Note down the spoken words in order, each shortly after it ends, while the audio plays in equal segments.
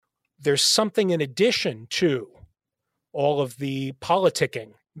there's something in addition to all of the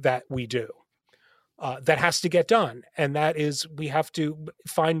politicking that we do that has to get done. And that is, we have to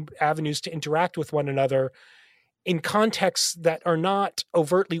find avenues to interact with one another in contexts that are not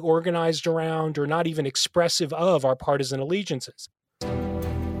overtly organized around or not even expressive of our partisan allegiances.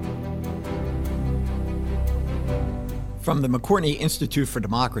 From the McCourtney Institute for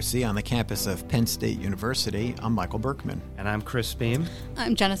Democracy on the campus of Penn State University, I'm Michael Berkman. And I'm Chris Beam.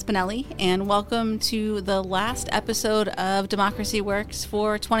 I'm Jenna Spinelli, and welcome to the last episode of Democracy Works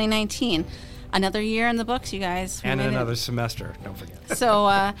for 2019. Another year in the books, you guys. And another semester, don't forget. So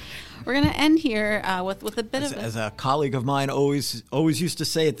we're going to end here with a bit As a colleague of mine always used to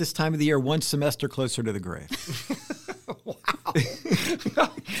say, at this time of the year, one semester closer to the grave. Wow.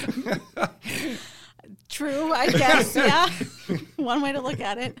 True, I guess. Yeah, one way to look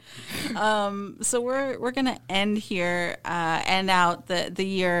at it. So we're going to end here, end out the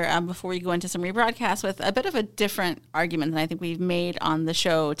year before we go into some rebroadcasts with a bit of a different argument than I think we've made on the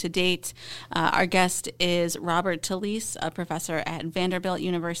show to date. Our guest is Robert Talisse, a professor at Vanderbilt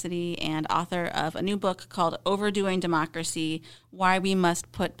University and author of a new book called Overdoing Democracy: Why We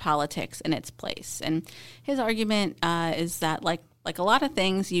Must Put Politics in Its Place. And his argument is that, like a lot of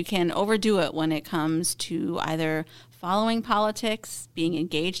things, you can overdo it when it comes to either following politics, being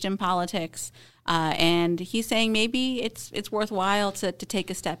engaged in politics, and he's saying maybe it's worthwhile to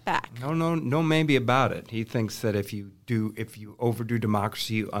take a step back. No, maybe about it. He thinks that if you overdo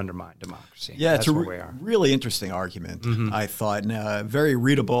democracy, you undermine democracy. Yeah, That's it's where we are. Really interesting argument. I thought, and a very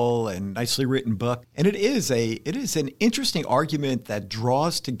readable and nicely written book. And it is an interesting argument that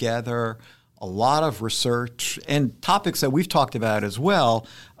draws together a lot of research and topics that we've talked about as well,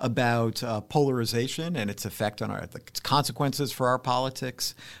 about polarization and its effect on its consequences for our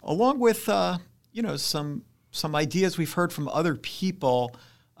politics, along with some ideas we've heard from other people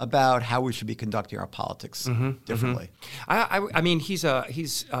about how we should be conducting our politics differently. I mean, he's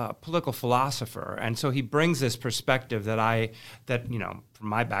a political philosopher, and so he brings this perspective that from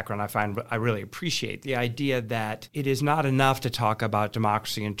my background, I really appreciate the idea that it is not enough to talk about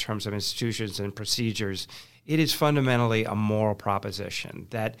democracy in terms of institutions and procedures. It is fundamentally a moral proposition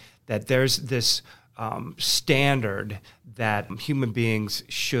that there's this standard that human beings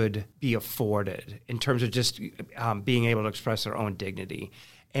should be afforded in terms of just being able to express their own dignity.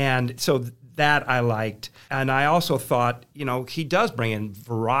 And so that I liked. And I also thought, he does bring in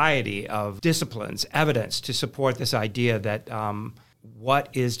variety of disciplines, evidence to support this idea that what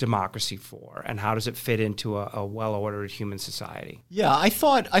is democracy for and how does it fit into a well-ordered human society? Yeah, I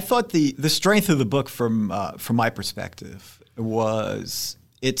thought the strength of the book from my perspective was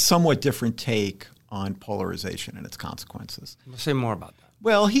its somewhat different take on polarization and its consequences. Let's say more about that.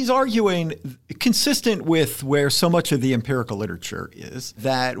 Well, he's arguing, consistent with where so much of the empirical literature is,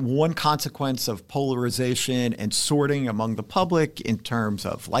 that one consequence of polarization and sorting among the public in terms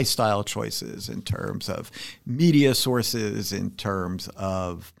of lifestyle choices, in terms of media sources, in terms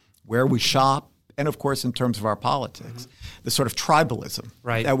of where we shop, and of course in terms of our politics, the sort of tribalism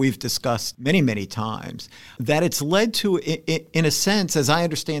that we've discussed many, many times, that it's led to, in a sense, as I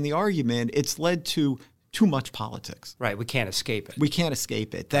understand the argument, it's led to too much politics. Right, we can't escape it. We can't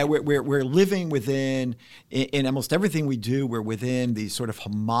escape it. That we're living within, in almost everything we do, we're within these sort of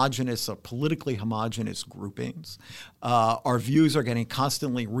homogenous or politically homogenous groupings. Our views are getting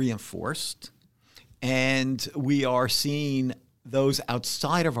constantly reinforced, and we are seeing those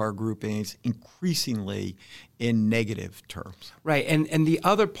outside of our groupings increasingly in negative terms. Right, and the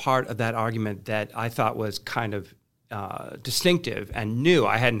other part of that argument that I thought was kind of distinctive and new,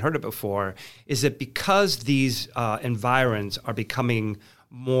 I hadn't heard it before, is that because these environs are becoming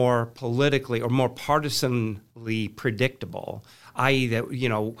more politically or more partisanly predictable, i.e. that,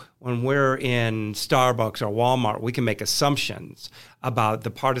 when we're in Starbucks or Walmart, we can make assumptions about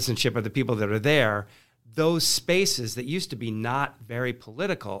the partisanship of the people that are there. Those spaces that used to be not very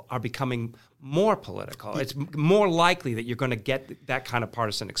political are becoming more political. It's more likely that you're going to get that kind of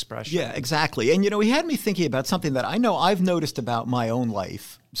partisan expression. Yeah, exactly. And, he had me thinking about something that I know I've noticed about my own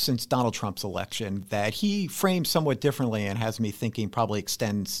life since Donald Trump's election, that he frames somewhat differently and has me thinking probably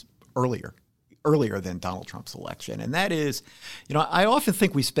extends earlier than Donald Trump's election. And that is, I often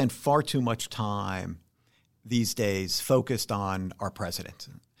think we spend far too much time these days focused on our president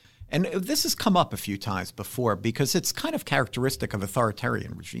And this has come up a few times before because it's kind of characteristic of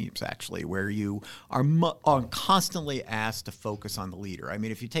authoritarian regimes, actually, where you are constantly asked to focus on the leader. I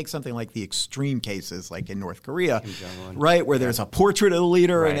mean, if you take something like the extreme cases, like in North Korea, right, where there's a portrait of the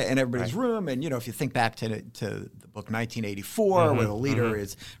leader in everybody's room. And, if you think back to the book 1984, where the leader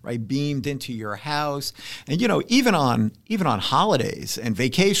is beamed into your house. And, even on holidays and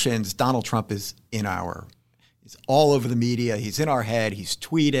vacations, Donald Trump is he's all over the media. He's in our head. He's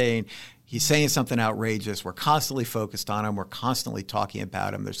tweeting. He's saying something outrageous. We're constantly focused on him. We're constantly talking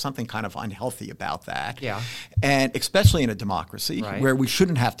about him. There's something kind of unhealthy about that. Yeah. And especially in a democracy where we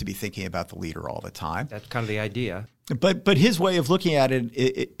shouldn't have to be thinking about the leader all the time. That's kind of the idea. But his way of looking at it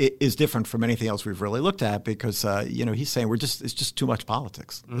is different from anything else we've really looked at because he's saying it's just too much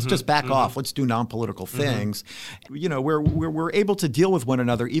politics. Let's just back off. Let's do non-political things. We're able to deal with one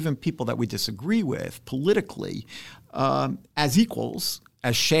another, even people that we disagree with politically, as equals,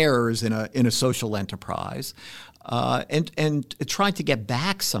 as sharers in a social enterprise. And trying to get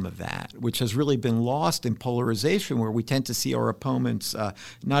back some of that, which has really been lost in polarization, where we tend to see our opponents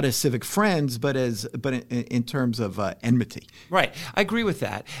not as civic friends, but in terms of enmity. Right, I agree with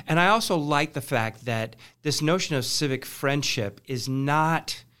that, and I also like the fact that this notion of civic friendship is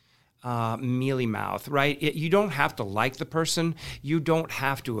not mealy mouth, right? You don't have to like the person. You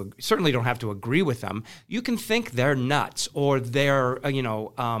certainly don't have to agree with them. You can think they're nuts or they're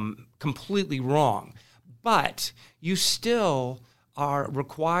completely wrong. But you still are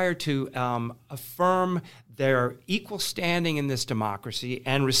required to affirm their equal standing in this democracy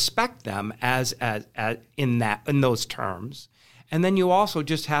and respect them as in those terms. And then you also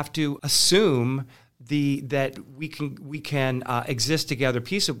just have to assume that we can exist together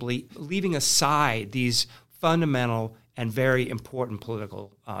peaceably, leaving aside these fundamental and very important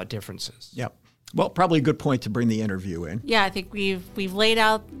political differences. Yep. Well, probably a good point to bring the interview in. Yeah, I think we've laid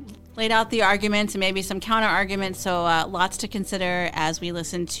out the arguments and maybe some counter arguments, so lots to consider as we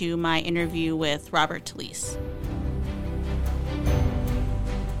listen to my interview with Robert Talisse.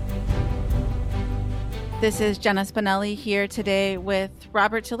 This is Jenna Spinelli here today with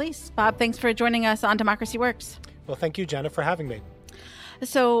Robert Talisse. Bob, thanks for joining us on Democracy Works. Well, thank you, Jenna, for having me.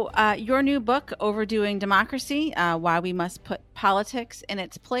 So your new book, Overdoing Democracy, Why We Must Put Politics in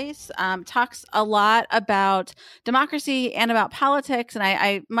Its Place, talks a lot about democracy and about politics.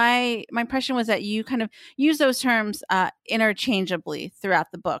 And my impression was that you kind of use those terms interchangeably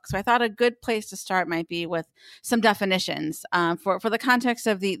throughout the book. So I thought a good place to start might be with some definitions for the context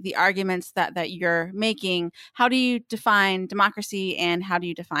of the arguments that you're making. How do you define democracy and how do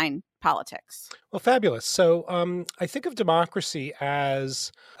you define politics? Well, fabulous. So I think of democracy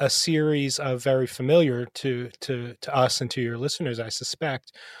as a series of very familiar to us and to your listeners, I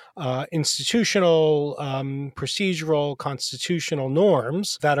suspect, institutional, procedural, constitutional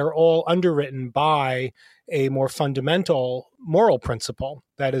norms that are all underwritten by a more fundamental moral principle.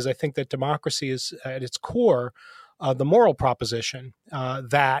 That is, I think that democracy is at its core the moral proposition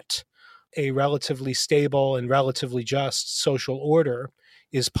that a relatively stable and relatively just social order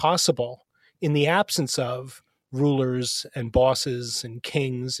is possible in the absence of rulers and bosses and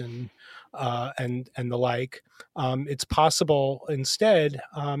kings and the like. It's possible instead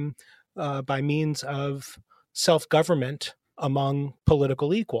by means of self-government among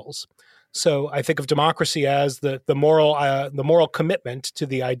political equals. So I think of democracy as the moral commitment to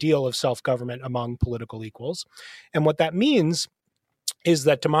the ideal of self-government among political equals, and what that means is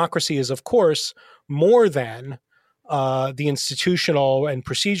that democracy is, of course, more than the institutional and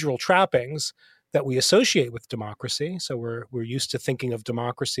procedural trappings that we associate with democracy. So we're used to thinking of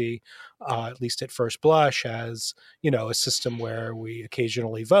democracy, at least at first blush, as a system where we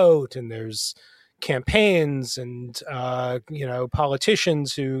occasionally vote and there's campaigns and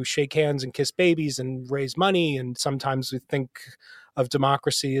politicians who shake hands and kiss babies and raise money. And sometimes we think of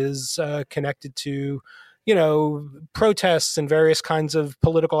democracy as connected to protests and various kinds of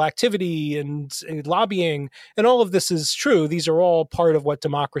political activity and lobbying. And all of this is true. These are all part of what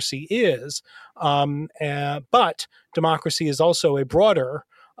democracy is. But democracy is also a broader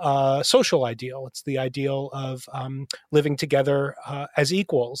social ideal. It's the ideal of living together as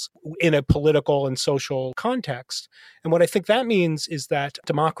equals in a political and social context. And what I think that means is that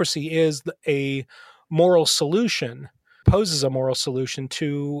democracy is a moral solution, poses a moral solution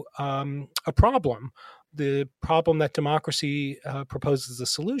to a problem. The problem that democracy proposes a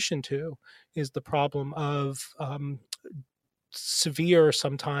solution to is the problem of severe,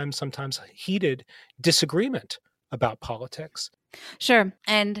 sometimes heated disagreement about politics. Sure.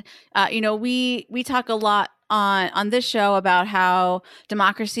 And, we talk a lot on this show about how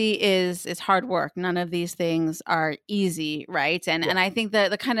democracy is hard work. None of these things are easy, right? And I think that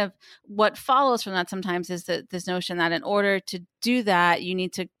the kind of what follows from that sometimes is that this notion that in order to do that, you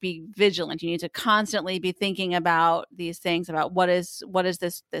need to be vigilant. You need to constantly be thinking about these things, about what does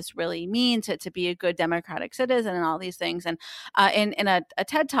this really mean to be a good democratic citizen, and all these things. And in a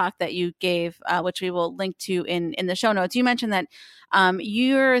TED Talk that you gave, which we will link to in the show notes, you mentioned that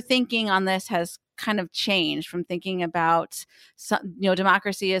your thinking on this has kind of changed from thinking about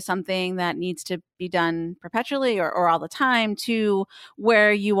democracy as something that needs to be done perpetually or all the time to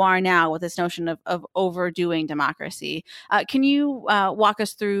where you are now with this notion of overdoing democracy. Can you walk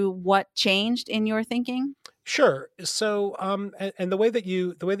us through what changed in your thinking? Sure. So, and the way that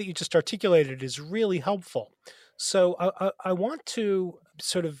you just articulated is really helpful. So, I want to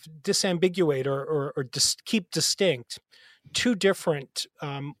sort of disambiguate or keep distinct two different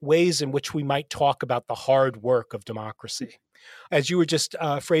ways in which we might talk about the hard work of democracy. As you were just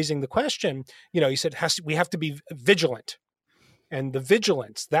phrasing the question, you said we have to be vigilant, and the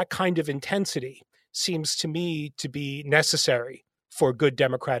vigilance, that kind of intensity, seems to me to be necessary for good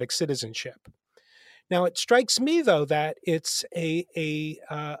democratic citizenship. Now, it strikes me, though, that it's a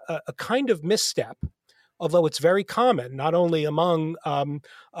kind of misstep, although it's very common, not only among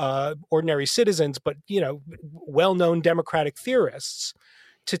ordinary citizens, but well-known democratic theorists,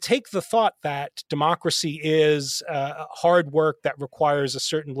 to take the thought that democracy is hard work that requires a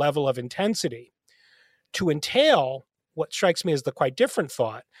certain level of intensity, to entail what strikes me as the quite different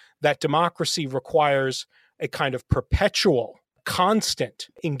thought that democracy requires a kind of perpetual, constant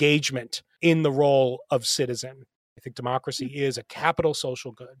engagement in the role of citizen. I think democracy is a capital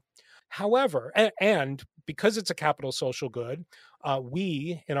social good. However, and because it's a capital social good,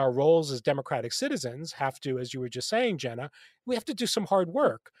 we, in our roles as democratic citizens, have to, as you were just saying, Jenna, we have to do some hard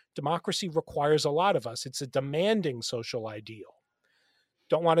work. Democracy requires a lot of us. It's a demanding social ideal.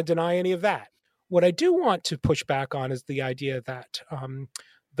 Don't want to deny any of that. What I do want to push back on is the idea that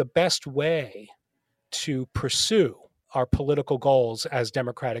the best way to pursue our political goals as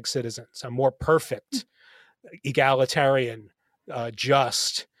democratic citizens, a more perfect, egalitarian,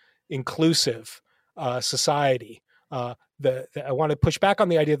 just, inclusive society. I want to push back on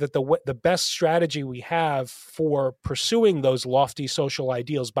the idea that the best strategy we have for pursuing those lofty social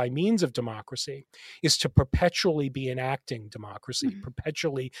ideals by means of democracy is to perpetually be enacting democracy,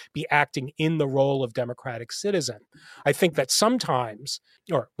 perpetually be acting in the role of democratic citizen. I think that sometimes,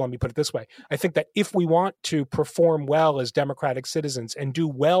 or let me put it this way, I think that if we want to perform well as democratic citizens and do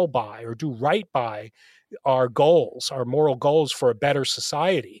well by or do right by our goals, our moral goals for a better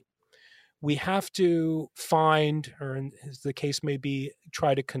society, we have to find, or as the case may be,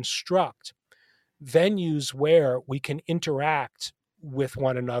 try to construct venues where we can interact with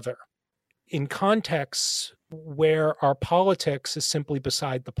one another in contexts where our politics is simply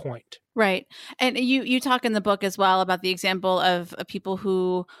beside the point. Right. And you talk in the book as well about the example of people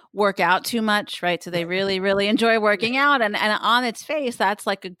who work out too much, right? So they really, really enjoy working out. And on its face, that's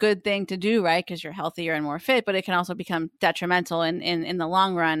like a good thing to do, right? Because you're healthier and more fit, but it can also become detrimental in the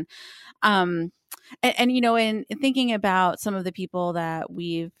long run. In thinking about some of the people that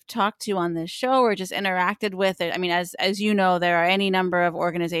we've talked to on this show or just interacted with it, I mean, as you know, there are any number of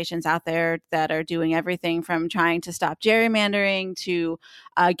organizations out there that are doing everything from trying to stop gerrymandering to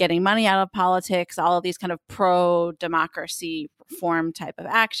getting money out of politics, all of these kind of pro-democracy reform type of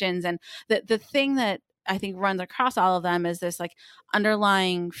actions. And the thing that I think runs across all of them is this like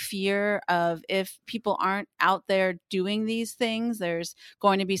underlying fear of if people aren't out there doing these things, there's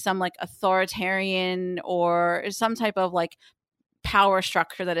going to be some like authoritarian or some type of like power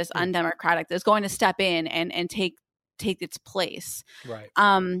structure that is undemocratic that's going to step in and take its place. Right.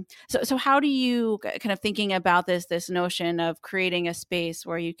 So how do you kind of thinking about this notion of creating a space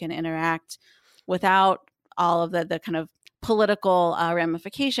where you can interact without all of the kind of political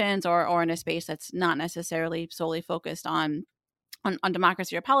ramifications or in a space that's not necessarily solely focused on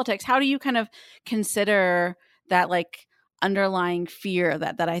democracy or politics? How do you kind of consider that like underlying fear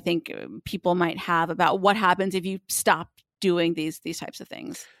that I think people might have about what happens if you stop doing these types of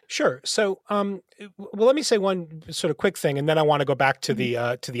things? Sure. So, well, let me say one sort of quick thing, and then I want to go back to the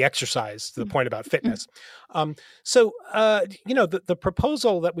exercise, to the point about fitness. The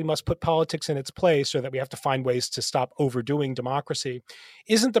proposal that we must put politics in its place, or that we have to find ways to stop overdoing democracy,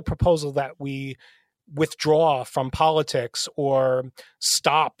 isn't the proposal that we withdraw from politics or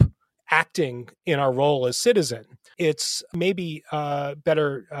stop acting in our role as citizen. It's maybe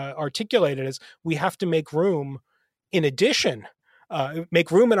better articulated as we have to make room, in addition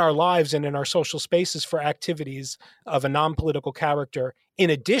make room in our lives and in our social spaces for activities of a non-political character, in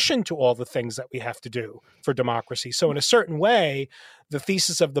addition to all the things that we have to do for democracy. So in a certain way, the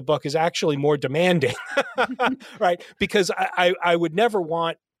thesis of the book is actually more demanding, right? Because I would never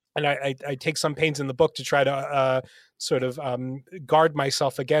want, and I take some pains in the book to try to sort of guard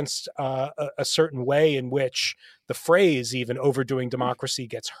myself against a certain way in which the phrase even overdoing democracy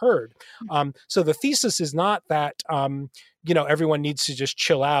gets heard. So the thesis is not that, everyone needs to just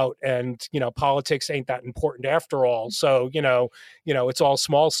chill out and, politics ain't that important after all. So, it's all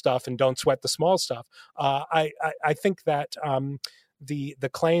small stuff and don't sweat the small stuff. I think that the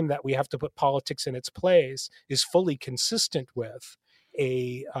claim that we have to put politics in its place is fully consistent with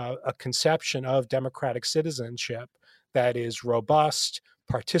a conception of democratic citizenship that is robust,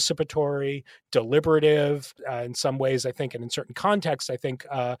 participatory, deliberative, in some ways, I think, and in certain contexts, I think,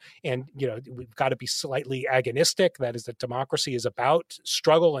 we've got to be slightly agonistic. That is, that democracy is about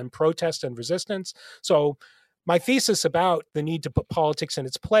struggle and protest and resistance. So my thesis about the need to put politics in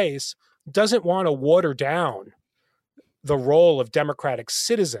its place doesn't want to water down the role of democratic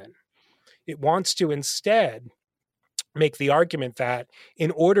citizen. It wants to instead make the argument that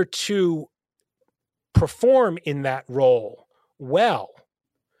in order to perform in that role well,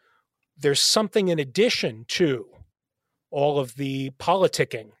 there's something in addition to all of the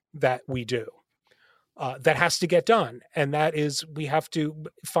politicking that we do that has to get done. And that is, we have to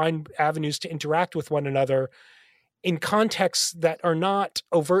find avenues to interact with one another in contexts that are not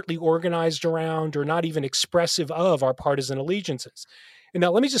overtly organized around or not even expressive of our partisan allegiances. And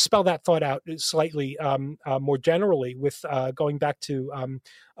now let me just spell that thought out slightly more generally with going back to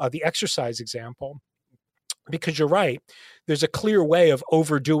the exercise example. Because you're right, there's a clear way of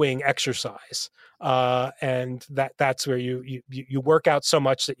overdoing exercise, and that's where you work out so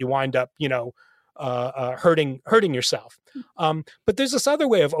much that you wind up, hurting yourself. But there's this other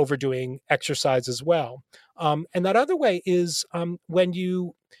way of overdoing exercise as well, and that other way is when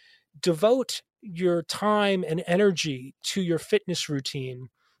you devote your time and energy to your fitness routine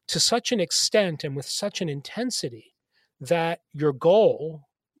to such an extent and with such an intensity that your goal,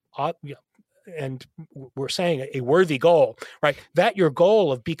 and we're saying a worthy goal, right? That your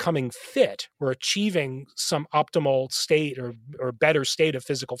goal of becoming fit or achieving some optimal state or better state of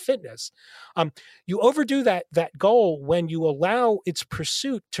physical fitness, you overdo that goal when you allow its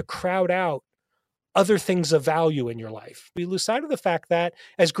pursuit to crowd out other things of value in your life. We lose sight of the fact that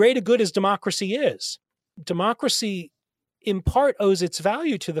as great a good as democracy is, democracy in part owes its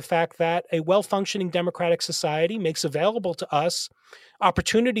value to the fact that a well-functioning democratic society makes available to us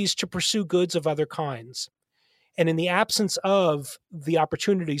opportunities to pursue goods of other kinds. And in the absence of the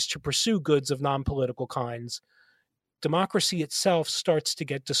opportunities to pursue goods of non-political kinds, democracy itself starts to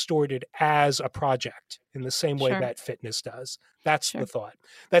get distorted as a project in the same way that fitness does. That's the thought.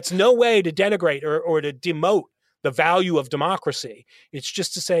 That's no way to denigrate or to demote the value of democracy. It's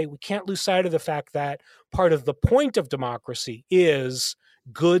just to say we can't lose sight of the fact that part of the point of democracy is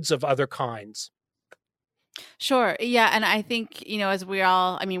goods of other kinds. Sure. Yeah. And I think, as we're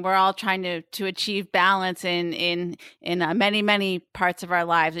all trying to achieve balance in many, many parts of our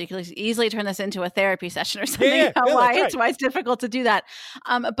lives. You can easily turn this into a therapy session or something. Why it's difficult to do that.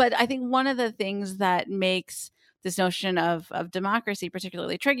 But I think one of the things that makes this notion of democracy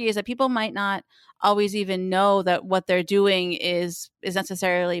particularly tricky is that people might not always even know that what they're doing is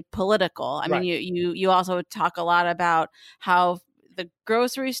necessarily political. I mean, you also talk a lot about how the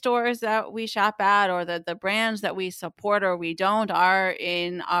grocery stores that we shop at or the brands that we support or we don't are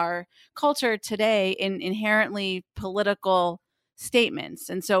in our culture today inherently political statements.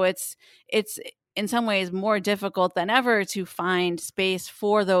 And so it's in some ways more difficult than ever to find space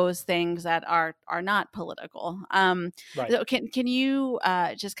for those things that are not political. So can you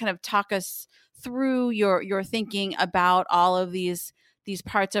just kind of talk us through your thinking about all of these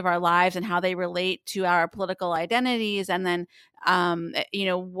parts of our lives and how they relate to our political identities, and then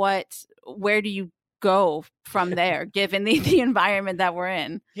where do you go from there given the environment that we're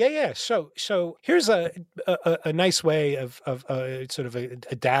in? So here's a nice way of sort of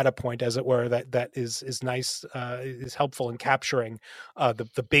a data point, as it were, that is nice, is helpful in capturing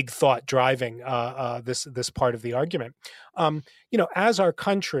the big thought driving this part of the argument. As our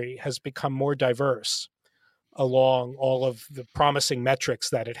country has become more diverse along all of the promising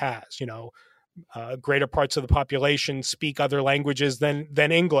metrics that it has, greater parts of the population speak other languages than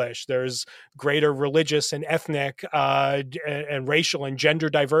English. There's greater religious and ethnic and racial and gender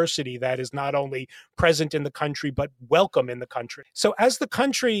diversity that is not only present in the country, but welcome in the country. So as the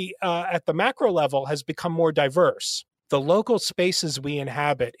country at the macro level has become more diverse, the local spaces we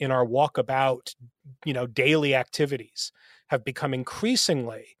inhabit in our walkabout, daily activities have become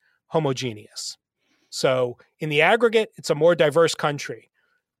increasingly homogeneous. So in the aggregate, it's a more diverse country.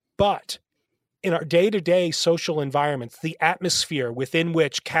 But in our day-to-day social environments, the atmosphere within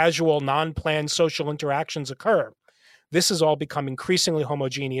which casual, non-planned social interactions occur, this has all become increasingly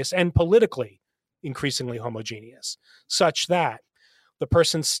homogeneous and politically increasingly homogeneous, such that the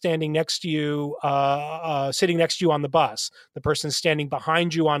person standing next to you, sitting next to you on the bus, the person standing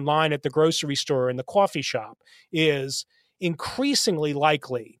behind you online at the grocery store or in the coffee shop is increasingly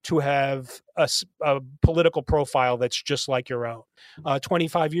likely to have a political profile that's just like your own.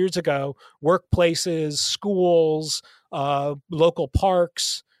 25 years ago, workplaces, schools, local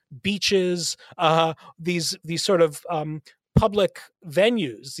parks, beaches, these sort of public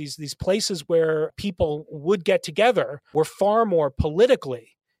venues, these places where people would get together, were far more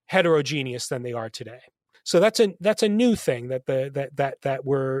politically heterogeneous than they are today. So that's a new thing that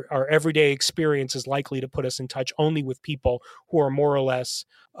our everyday experience is likely to put us in touch only with people who are more or less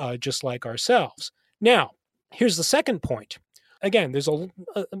just like ourselves. Now, here's the second point. Again, there's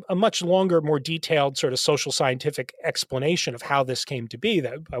a much longer, more detailed sort of social scientific explanation of how this came to be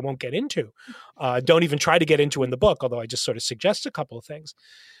that I won't get into. Don't even try to get into in the book, although I just sort of suggest a couple of things.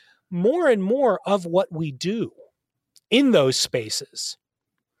 More and more of what we do in those spaces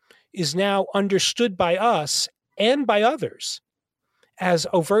is now understood by us and by others as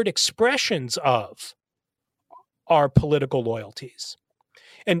overt expressions of our political loyalties.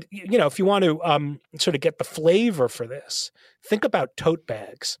 And, if you want to sort of get the flavor for this, think about tote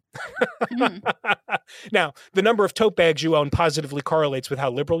bags. Now, the number of tote bags you own positively correlates with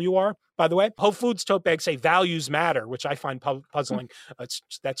how liberal you are, by the way. Whole Foods tote bags say values matter, which I find puzzling.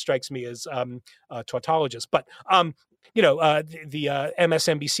 That strikes me as tautologist. But the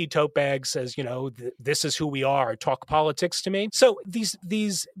MSNBC tote bag says, this is who we are, talk politics to me. So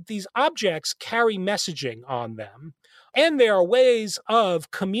these objects carry messaging on them, and they are ways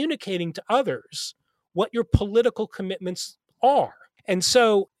of communicating to others what your political commitments are. And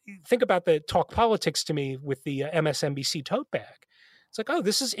so think about the talk politics to me with the MSNBC tote bag. It's like, oh,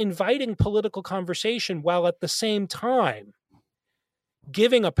 this is inviting political conversation while at the same time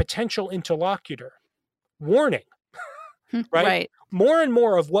giving a potential interlocutor warning. Right? More and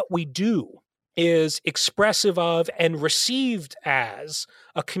more of what we do is expressive of and received as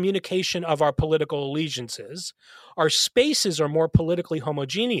a communication of our political allegiances. Our spaces are more politically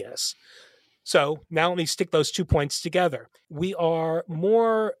homogeneous. So now let me stick those 2 points together. We are ever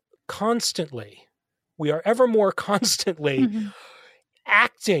more constantly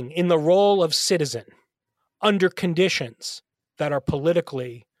acting in the role of citizen under conditions that are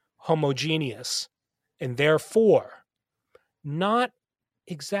politically homogeneous and therefore not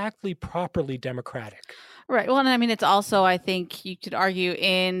exactly properly democratic. Right. Well, and I mean, it's also, I think you could argue,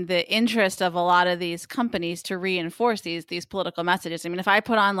 in the interest of a lot of these companies to reinforce these political messages. I mean, if I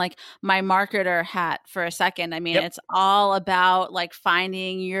put on like my marketer hat for a second, I mean, It's all about like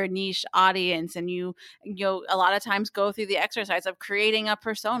finding your niche audience, and you a lot of times go through the exercise of creating a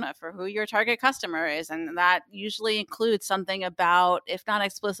persona for who your target customer is, and that usually includes something about, if not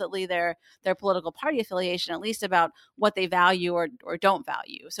explicitly their political party affiliation, at least about what they value or don't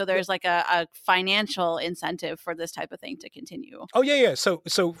value. So there's like a financial incentive for this type of thing to continue. Oh yeah. So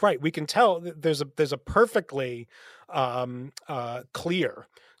right, we can tell there's a perfectly clear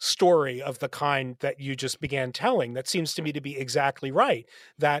story of the kind that you just began telling that seems to me to be exactly right.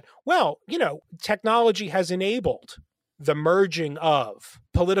 That, technology has enabled the merging of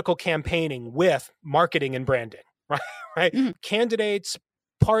political campaigning with marketing and branding, right? Mm-hmm. Candidates,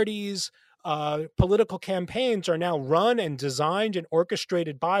 parties, political campaigns are now run and designed and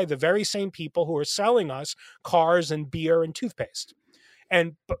orchestrated by the very same people who are selling us cars and beer and toothpaste,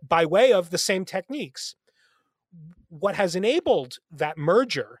 and by way of the same techniques. What has enabled that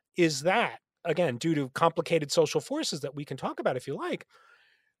merger is that, again, due to complicated social forces that we can talk about if you like,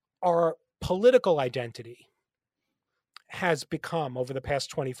 our political identity has become, over the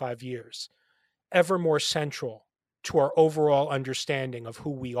past 25 years, ever more central to our overall understanding of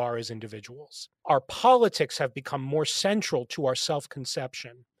who we are as individuals. Our politics have become more central to our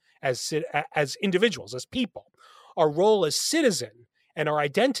self-conception as individuals, as people. Our role as citizen and our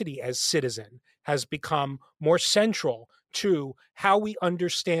identity as citizen has become more central to how we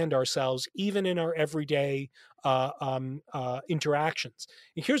understand ourselves, even in our everyday interactions.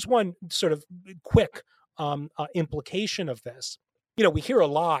 And here's one sort of quick implication of this. We hear a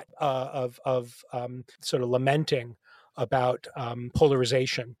lot of sort of lamenting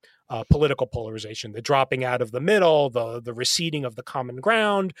polarization, political polarization, the dropping out of the middle, the receding of the common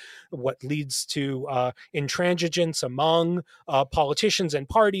ground, what leads to intransigence among politicians and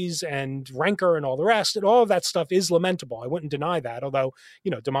parties and rancor and all the rest. And all of that stuff is lamentable. I wouldn't deny that, although,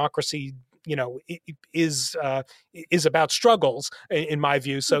 democracy is about struggles in my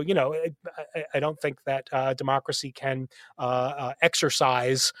view. So, I don't think that democracy can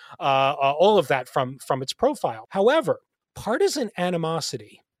exercise all of that from its profile. However, partisan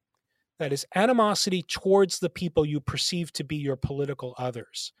animosity, that is animosity towards the people you perceive to be your political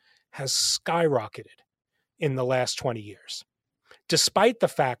others, has skyrocketed in the last 20 years, despite the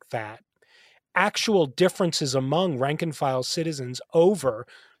fact that actual differences among rank and file citizens over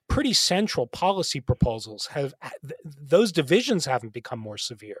pretty central policy proposals those divisions haven't become more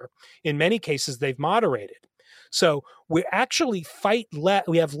severe. In many cases, they've moderated. So we actually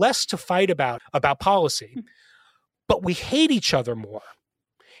we have less to fight about policy, but we hate each other more.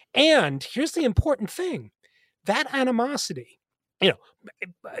 And here's the important thing: that animosity,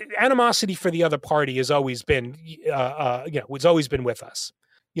 animosity for the other party has always been, it's always been with us.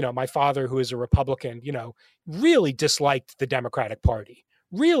 My father, who is a Republican, really disliked the Democratic Party.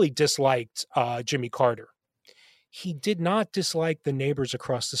 Really disliked Jimmy Carter. He did not dislike the neighbors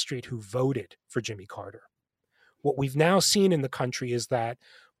across the street who voted for Jimmy Carter. What we've now seen in the country is that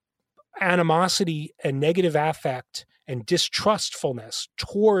animosity and negative affect and distrustfulness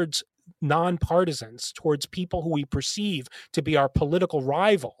towards nonpartisans, towards people who we perceive to be our political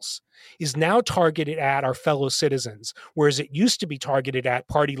rivals, is now targeted at our fellow citizens, whereas it used to be targeted at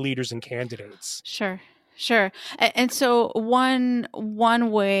party leaders and candidates. Sure. And so one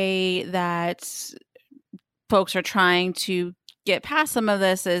way that folks are trying to get past some of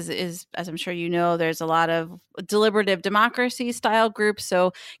this is, as I'm sure there's a lot of deliberative democracy style groups.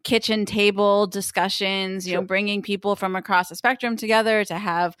 So kitchen table discussions, Sure. Bringing people from across the spectrum together to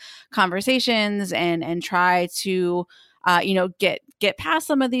have conversations and try to get past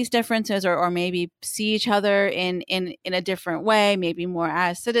some of these differences or maybe see each other in a different way, maybe more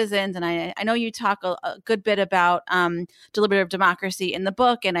as citizens. And I know you talk a good bit about deliberative democracy in the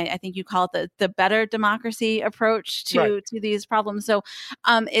book, and I think you call it the better democracy approach to these problems. So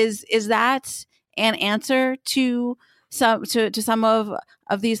is that an answer to some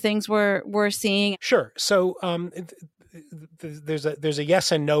of these things we're seeing? Sure. So there's a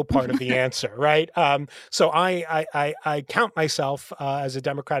yes and no part of the answer, right? So I count myself as a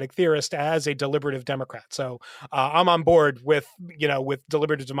democratic theorist as a deliberative Democrat. So I'm on board with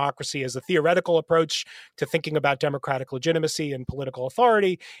deliberative democracy as a theoretical approach to thinking about democratic legitimacy and political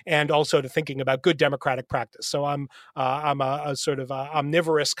authority, and also to thinking about good democratic practice. So I'm a sort of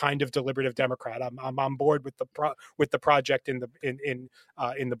omnivorous kind of deliberative Democrat. I'm on board with the project in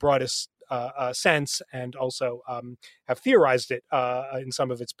the broadest sense, and also have theorized it in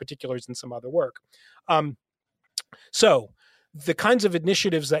some of its particulars in some other work. So the kinds of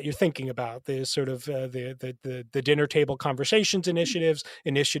initiatives that you're thinking about, the sort of the dinner table conversations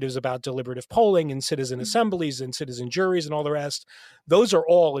initiatives about deliberative polling and citizen assemblies and citizen juries and all the rest, those are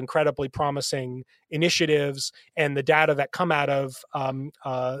all incredibly promising initiatives, and the data that come out of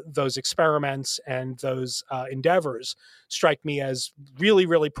those experiments and those endeavors strike me as really,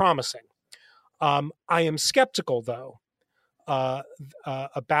 really promising. I am skeptical, though,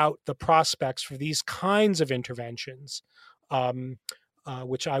 about the prospects for these kinds of interventions,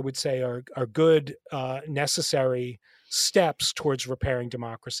 which I would say are good, necessary steps towards repairing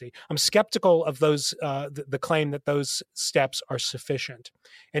democracy. I'm skeptical of those, the claim that those steps are sufficient.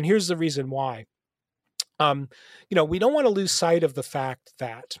 And here's the reason why. We don't want to lose sight of the fact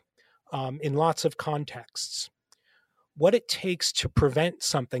that in lots of contexts, what it takes to prevent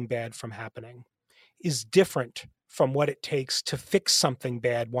something bad from happening is different from what it takes to fix something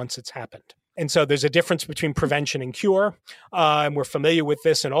bad once it's happened. And so there's a difference between prevention and cure, and we're familiar with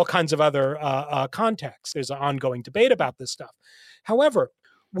this in all kinds of other contexts. There's an ongoing debate about this stuff. However,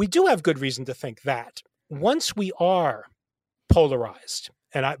 we do have good reason to think that once we are polarized,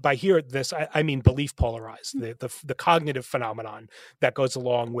 and by this, I mean belief polarized, the cognitive phenomenon that goes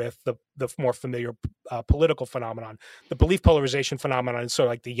along with the more familiar political phenomenon. The belief polarization phenomenon is sort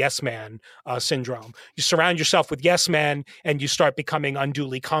of like the yes man syndrome. You surround yourself with yes men, and you start becoming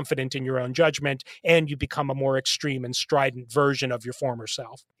unduly confident in your own judgment, and you become a more extreme and strident version of your former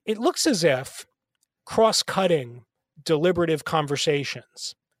self. It looks as if cross-cutting deliberative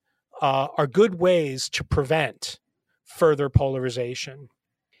conversations are good ways to prevent further polarization.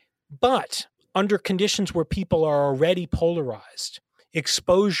 But under conditions where people are already polarized,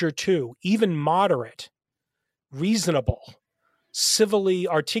 exposure to even moderate, reasonable, civilly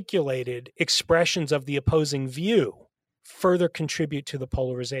articulated expressions of the opposing view further contribute to the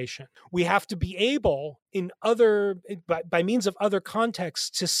polarization. We have to be able, by means of other contexts,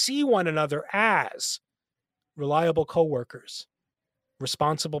 to see one another as reliable coworkers,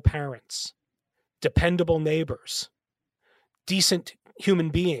 responsible parents, dependable neighbors, decent human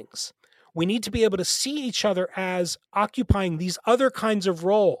beings. We need to be able to see each other as occupying these other kinds of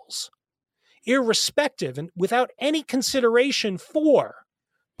roles, irrespective and without any consideration for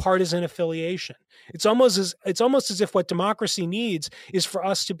partisan affiliation. It's almost as if what democracy needs is for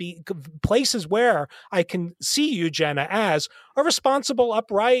us to be places where I can see you, Jenna, as a responsible,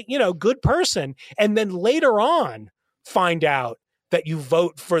 upright, good person, and then later on find out that you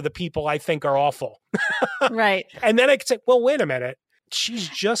vote for the people I think are awful. Right. And then I could say, well, wait a minute. She's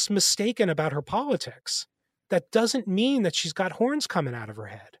just mistaken about her politics. That doesn't mean that she's got horns coming out of her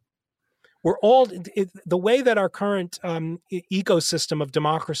head. We're all, the way that our current ecosystem of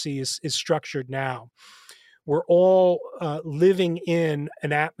democracy is structured now, we're all living in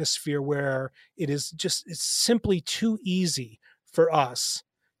an atmosphere where it's simply too easy for us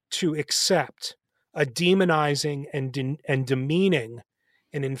to accept a demonizing and demeaning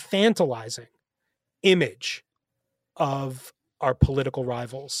and infantilizing image of our political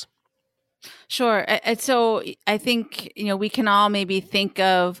rivals. Sure. And so I think, we can all maybe think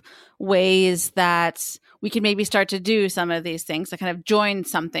of ways that we can maybe start to do some of these things, to kind of join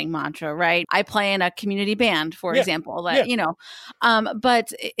something mantra, right? I play in a community band, for example,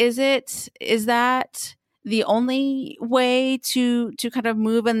 but is that the only way to kind of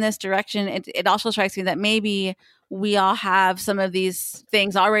move in this direction? It also strikes me that maybe we all have some of these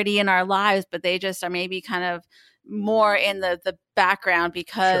things already in our lives, but they just are maybe kind of more in the background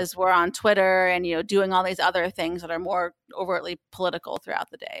because we're on Twitter and, doing all these other things that are more overtly political throughout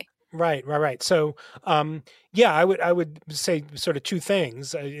the day. Right. So, I would say sort of two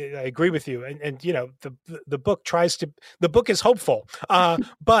things. I agree with you, and the book the book is hopeful,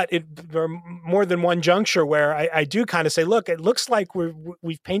 but there are more than one juncture where I do kind of say, look, it looks like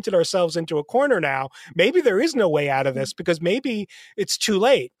we've painted ourselves into a corner now. Maybe there is no way out of this because maybe it's too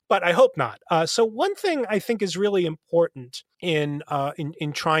late. But I hope not. So one thing I think is really important in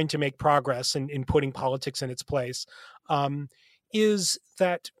trying to make progress and in putting politics in its place. Is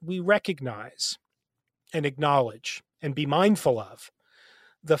that we recognize and acknowledge and be mindful of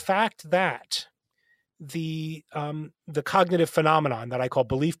the fact that the cognitive phenomenon that I call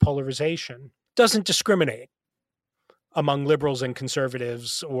belief polarization doesn't discriminate among liberals and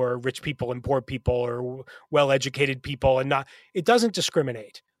conservatives or rich people and poor people or well-educated people, it doesn't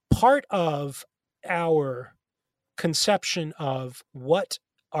discriminate. Part of our conception of what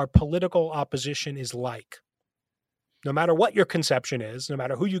our political opposition is like, no matter what your conception is, no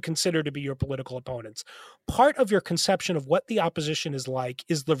matter who you consider to be your political opponents, part of your conception of what the opposition is like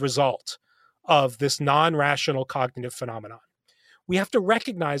is the result of this non-rational cognitive phenomenon. We have to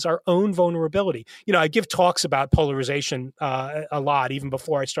recognize our own vulnerability. I give talks about polarization a lot, even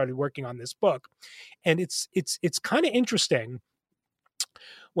before I started working on this book. And it's kind of interesting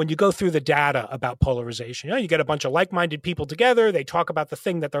when you go through the data about polarization. You get a bunch of like-minded people together, they talk about the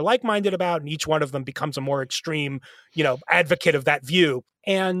thing that they're like-minded about, and each one of them becomes a more extreme, advocate of that view.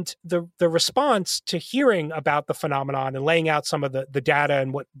 And the response to hearing about the phenomenon and laying out some of the data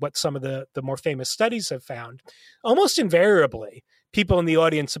and what some of the more famous studies have found, almost invariably, people in the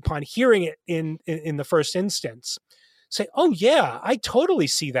audience, upon hearing it in the first instance, say, oh yeah, I totally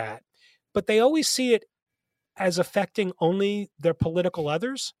see that. But they always see it as affecting only their political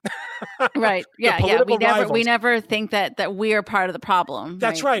others. Right. Yeah. We never think that we are part of the problem.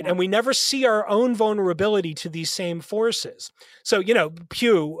 That's right. And we never see our own vulnerability to these same forces. So,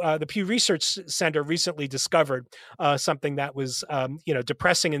 Pew, the Pew Research Center recently discovered something that was,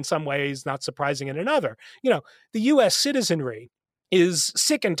 depressing in some ways, not surprising in another. The U.S. citizenry is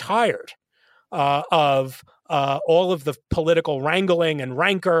sick and tired of all of the political wrangling and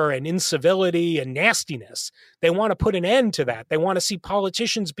rancor and incivility and nastiness. They want to put an end to that. They want to see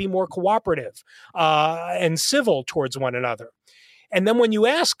politicians be more cooperative and civil towards one another. And then when you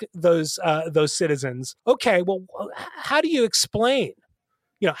ask those citizens, okay, well, how do you explain?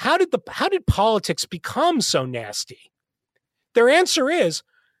 How did politics become so nasty? Their answer is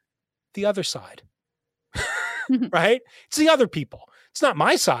the other side, right? It's the other people. It's not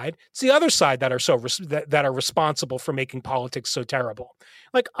my side. It's the other side that are that are responsible for making politics so terrible.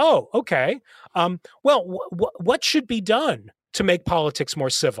 Like, oh, okay. What should be done to make politics more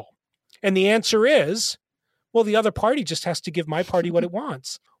civil? And the answer is, well, the other party just has to give my party what it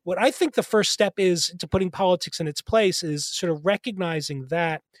wants. What I think the first step is to putting politics in its place is sort of recognizing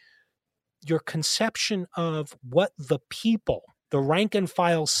that your conception of what the people, the rank and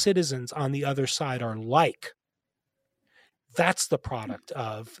file citizens on the other side are like, That's the product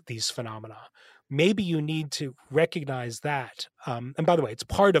of these phenomena. Maybe you need to recognize that. And by the way, it's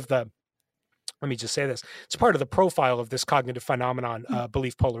part of the, let me just say this, it's part of the profile of this cognitive phenomenon,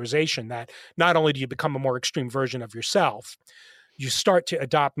 belief polarization, that not only do you become a more extreme version of yourself, you start to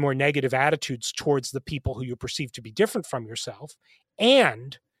adopt more negative attitudes towards the people who you perceive to be different from yourself.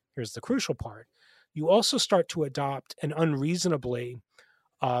 And here's the crucial part, you also start to adopt an unreasonably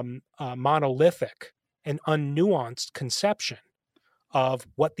monolithic and unnuanced conception of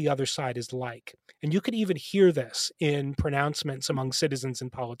what the other side is like. And you could even hear this in pronouncements among citizens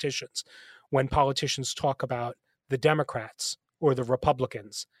and politicians when politicians talk about the Democrats or the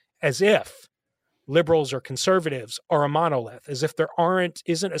Republicans as if liberals or conservatives are a monolith, as if there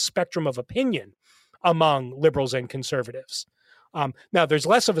isn't a spectrum of opinion among liberals and conservatives. Now, there's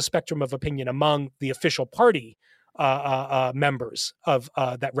less of a spectrum of opinion among the official party members of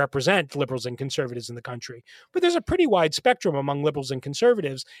that represent liberals and conservatives in the country, but there's a pretty wide spectrum among liberals and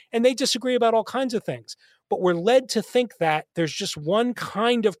conservatives, and they disagree about all kinds of things. But we're led to think that there's just one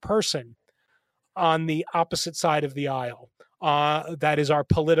kind of person on the opposite side of the aisle that is our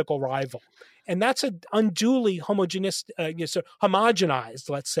political rival. And that's an unduly homogenized,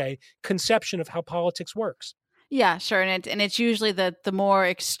 let's say, conception of how politics works. Yeah, sure. And it's usually the more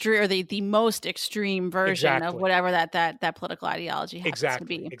extreme, or the most extreme version of whatever that political ideology happens to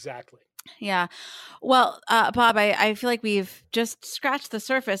be. Exactly. Yeah. Well, Bob, I feel like we've just scratched the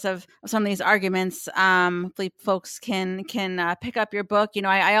surface of some of these arguments. Hopefully folks can pick up your book. You know,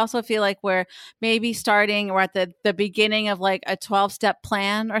 I also feel like we're at the beginning of like a 12-step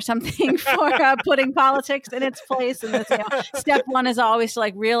plan or something for putting politics in its place. And step one is always to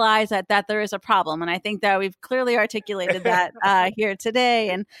like realize that there is a problem. And I think that we've clearly articulated that here today.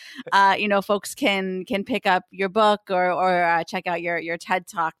 And, folks can pick up your book or check out your TED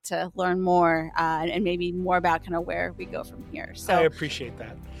Talk to learn more and maybe more about kind of where we go from here. So I appreciate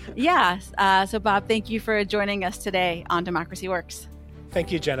that. Yeah. So Bob, thank you for joining us today on Democracy Works.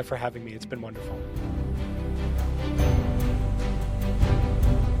 Thank you, Jenna, for having me. It's been wonderful.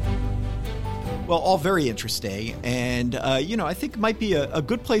 Well, all very interesting. And, I think it might be a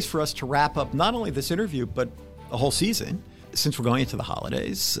good place for us to wrap up not only this interview, but the whole season, since we're going into the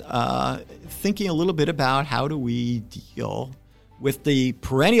holidays, thinking a little bit about how do we deal with the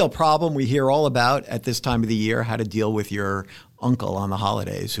perennial problem we hear all about at this time of the year, how to deal with your uncle on the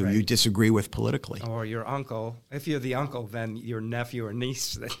holidays who you disagree with politically. Or your uncle. If you're the uncle, then your nephew or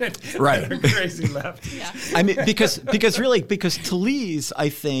niece. Right. Crazy left. Yeah. I mean, because Talese, I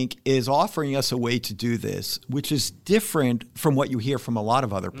think, is offering us a way to do this, which is different from what you hear from a lot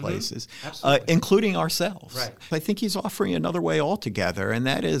of other places, including ourselves. Right. I think he's offering another way altogether, and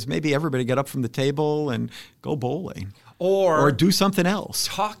that is maybe everybody get up from the table and go bowling. Or do something else.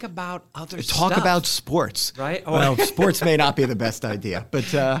 Talk about other stuff. Talk about sports. Right? Well, sports may not be the best idea, but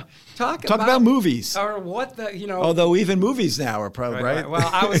talk about movies. Or what Although even movies now are probably, right? Well,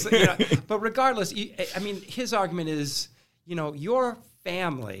 I was, but regardless, his argument is, your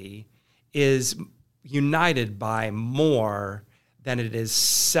family is united by more than it is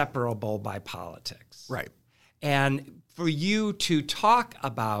separable by politics. Right. And for you to talk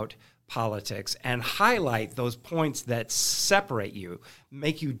about politics and highlight those points that separate you,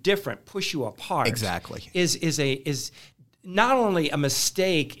 make you different, push you apart. Exactly. Is not only a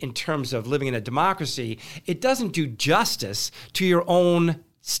mistake in terms of living in a democracy, it doesn't do justice to your own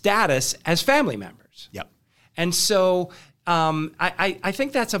status as family members. Yep. And so I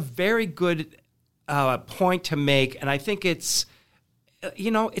think that's a very good point to make, and I think it's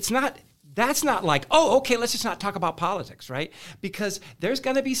that's not like, oh, okay, let's just not talk about politics, right? Because there's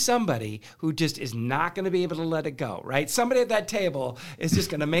going to be somebody who just is not going to be able to let it go, right? Somebody at that table is just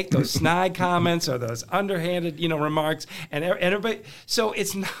going to make those snide comments or those underhanded, remarks, and everybody. So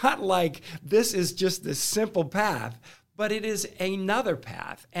it's not like this is just this simple path, but it is another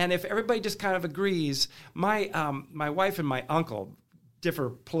path. And if everybody just kind of agrees, my wife and my uncle differ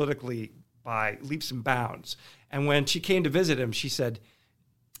politically by leaps and bounds. And when she came to visit him, she said,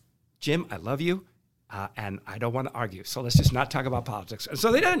 Jim, I love you, and I don't want to argue, so let's just not talk about politics. And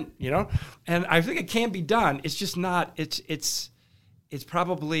so they didn't, And I think it can be done. It's just not. It's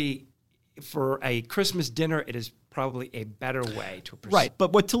probably for a Christmas dinner. It is probably a better way to proceed. Right,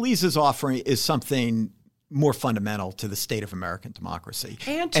 but what Talese is offering is something more fundamental to the state of American democracy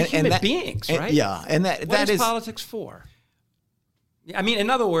and to human beings, right? Yeah, and that is politics for. I mean, in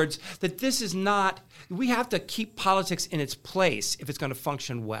other words, that this is not, we have to keep politics in its place if it's going to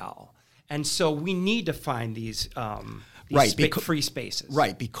function well. And so we need to find these free spaces.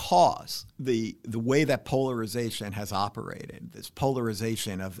 Right, because the way that polarization has operated, this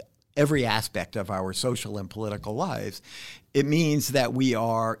polarization of every aspect of our social and political lives, it means that we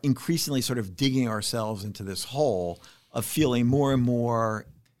are increasingly sort of digging ourselves into this hole of feeling more and more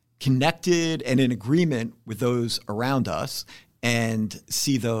connected and in agreement with those around us, and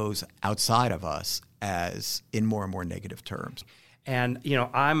see those outside of us as in more and more negative terms. And,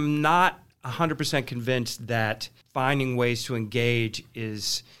 I'm not 100% convinced that finding ways to engage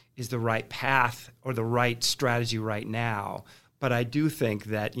is the right path or the right strategy right now. But I do think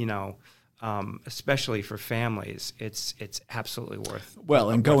that, especially for families, it's absolutely worth. Well,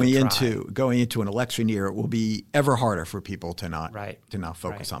 and going into an election year, it will be ever harder for people to not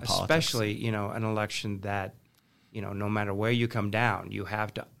focus on politics. Especially, an election that, no matter where you come down, you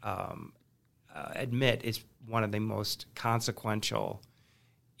have to admit it's one of the most consequential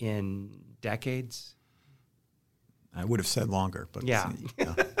in decades. I would have said longer, but yeah.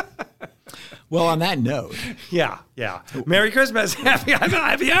 Well, on that note, yeah. Merry Christmas, Happy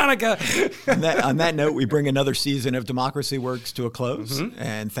Hanukkah. On that note, we bring another season of Democracy Works to a close,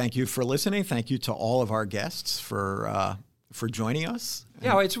 and thank you for listening. Thank you to all of our guests for joining us.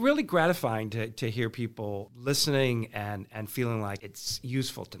 Yeah, it's really gratifying to hear people listening and feeling like it's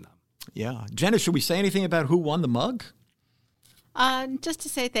useful to them. Yeah, Jenna, should we say anything about who won the mug? Just to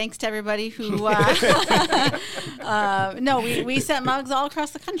say thanks to everybody who. We sent mugs all across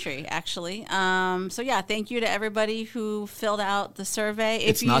the country, actually. So yeah, thank you to everybody who filled out the survey.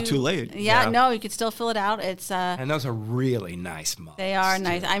 It's not too late. Yeah, no, you could still fill it out. It's and those are really nice mugs. They are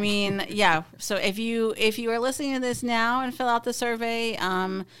nice. I mean, yeah. So if you are listening to this now and fill out the survey,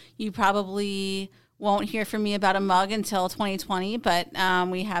 you probably won't hear from me about a mug until 2020, but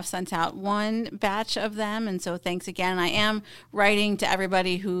we have sent out one batch of them, and so thanks again. I am writing to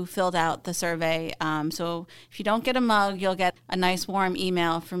everybody who filled out the survey, so if you don't get a mug, you'll get a nice warm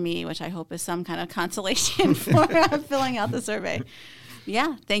email from me, which I hope is some kind of consolation for filling out the survey.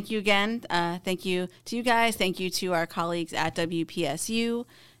 Yeah, thank you again. Thank you to you guys. Thank you to our colleagues at WPSU.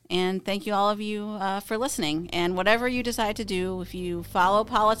 And thank you all of you for listening. And whatever you decide to do, if you follow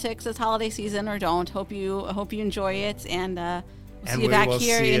politics this holiday season or don't, hope you enjoy it. And we'll see you back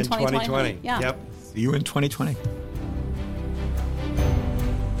here in 2020. Yeah. Yep. See you in 2020.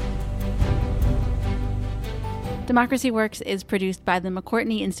 Democracy Works is produced by the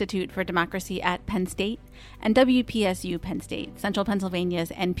McCourtney Institute for Democracy at Penn State and WPSU Penn State, Central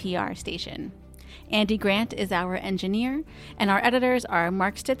Pennsylvania's NPR station. Andy Grant is our engineer, and our editors are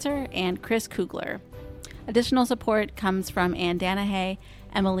Mark Stitzer and Chris Kugler. Additional support comes from Ann Danahay,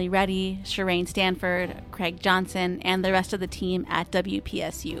 Emily Reddy, Shireen Stanford, Craig Johnson, and the rest of the team at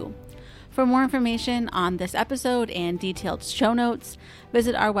WPSU. For more information on this episode and detailed show notes,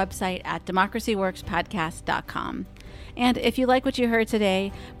 visit our website at democracyworkspodcast.com. And if you like what you heard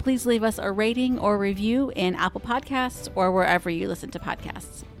today, please leave us a rating or review in Apple Podcasts or wherever you listen to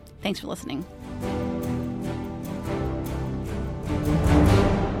podcasts. Thanks for listening.